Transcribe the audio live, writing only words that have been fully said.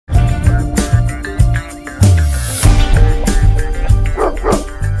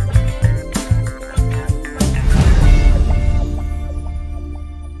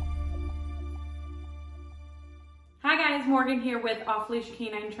Morgan here with Off Leash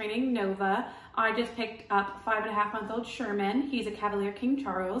Canine Training Nova. I just picked up 5.5-month-old Sherman. He's a Cavalier King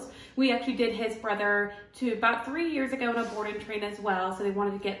Charles. We actually did his brother to about 3 years ago in a board and train as well. So they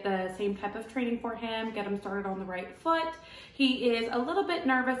wanted to get the same type of training for him, get him started on the right foot. He is a little bit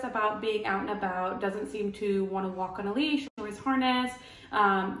nervous about being out and about, doesn't seem to want to walk on a leash or his harness,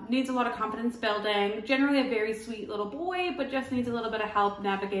 needs a lot of confidence building. Generally a very sweet little boy, but just needs a little bit of help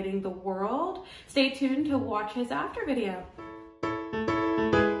navigating the world. Stay tuned to watch his after video.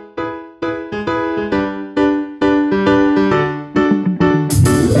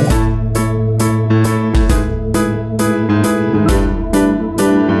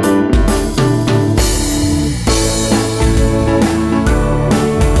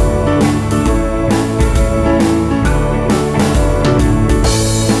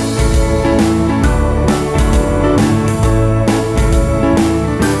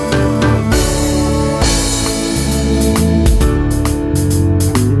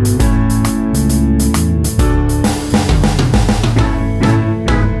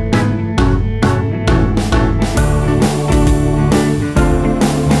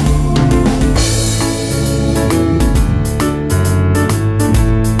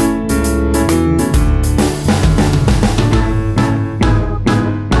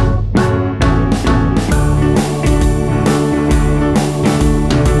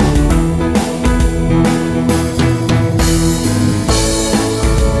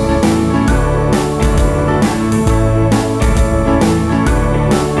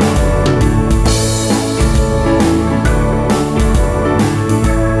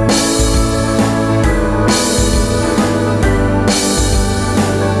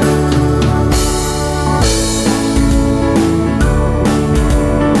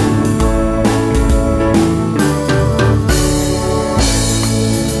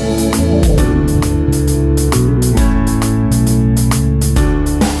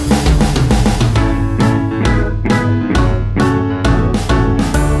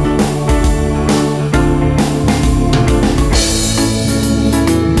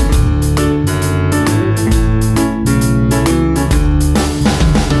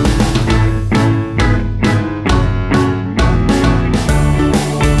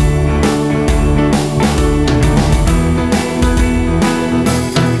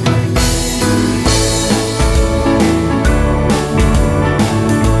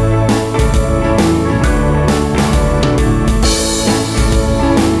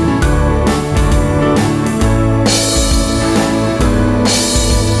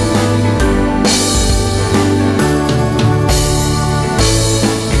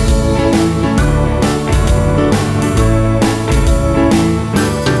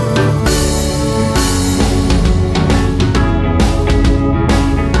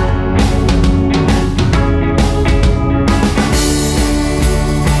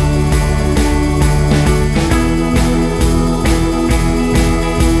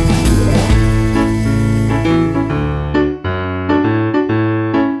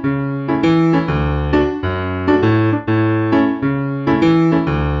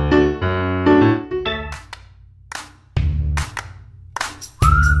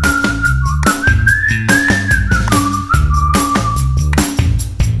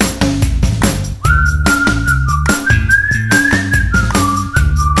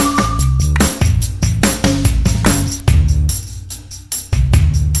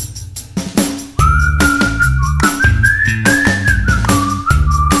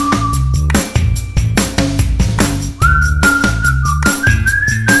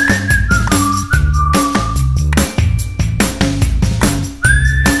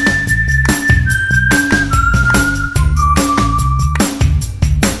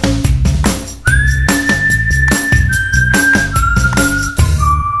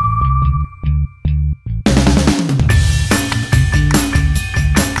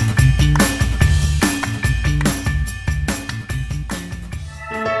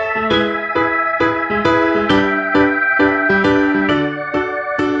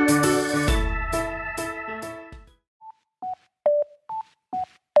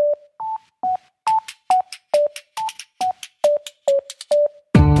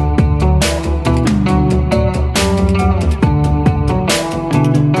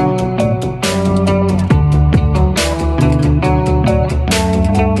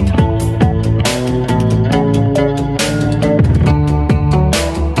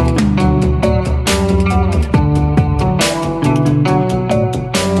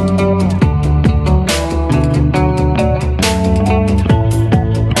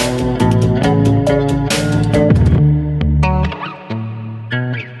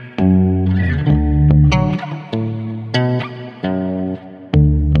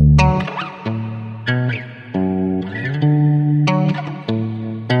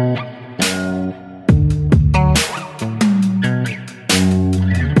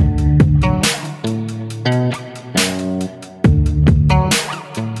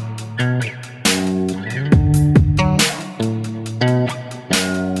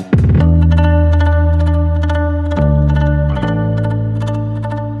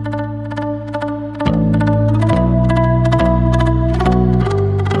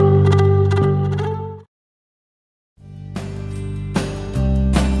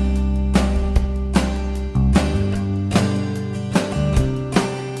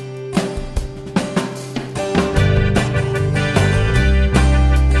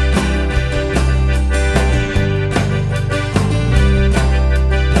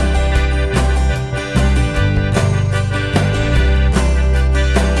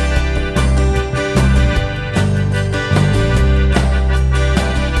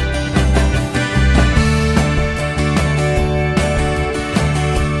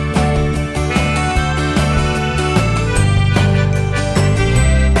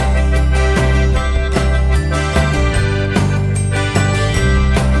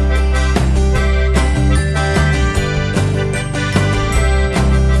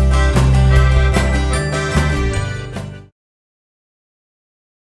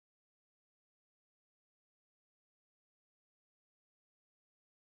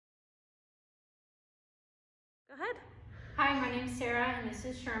 Go ahead. Hi, my name's Sarah and this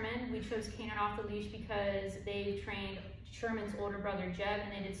is Sherman. We chose Canine Off the Leash because they trained Sherman's older brother Jeb,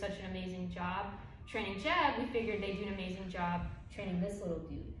 and they did such an amazing job. Training Jeb, we figured they'd do an amazing job training this little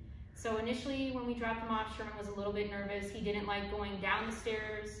dude. So initially when we dropped him off, Sherman was a little bit nervous. He didn't like going down the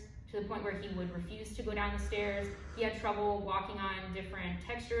stairs to the point where he would refuse to go down the stairs. He had trouble walking on different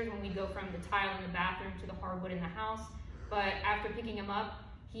textures when we go from the tile in the bathroom to the hardwood in the house. But after picking him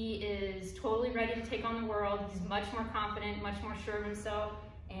up, he is totally ready to take on the world. He's much more confident, much more sure of himself,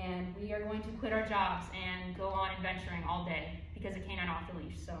 and we are going to quit our jobs and go on adventuring all day because of Canine Off the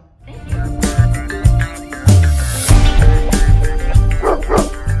Leash. So, thank you.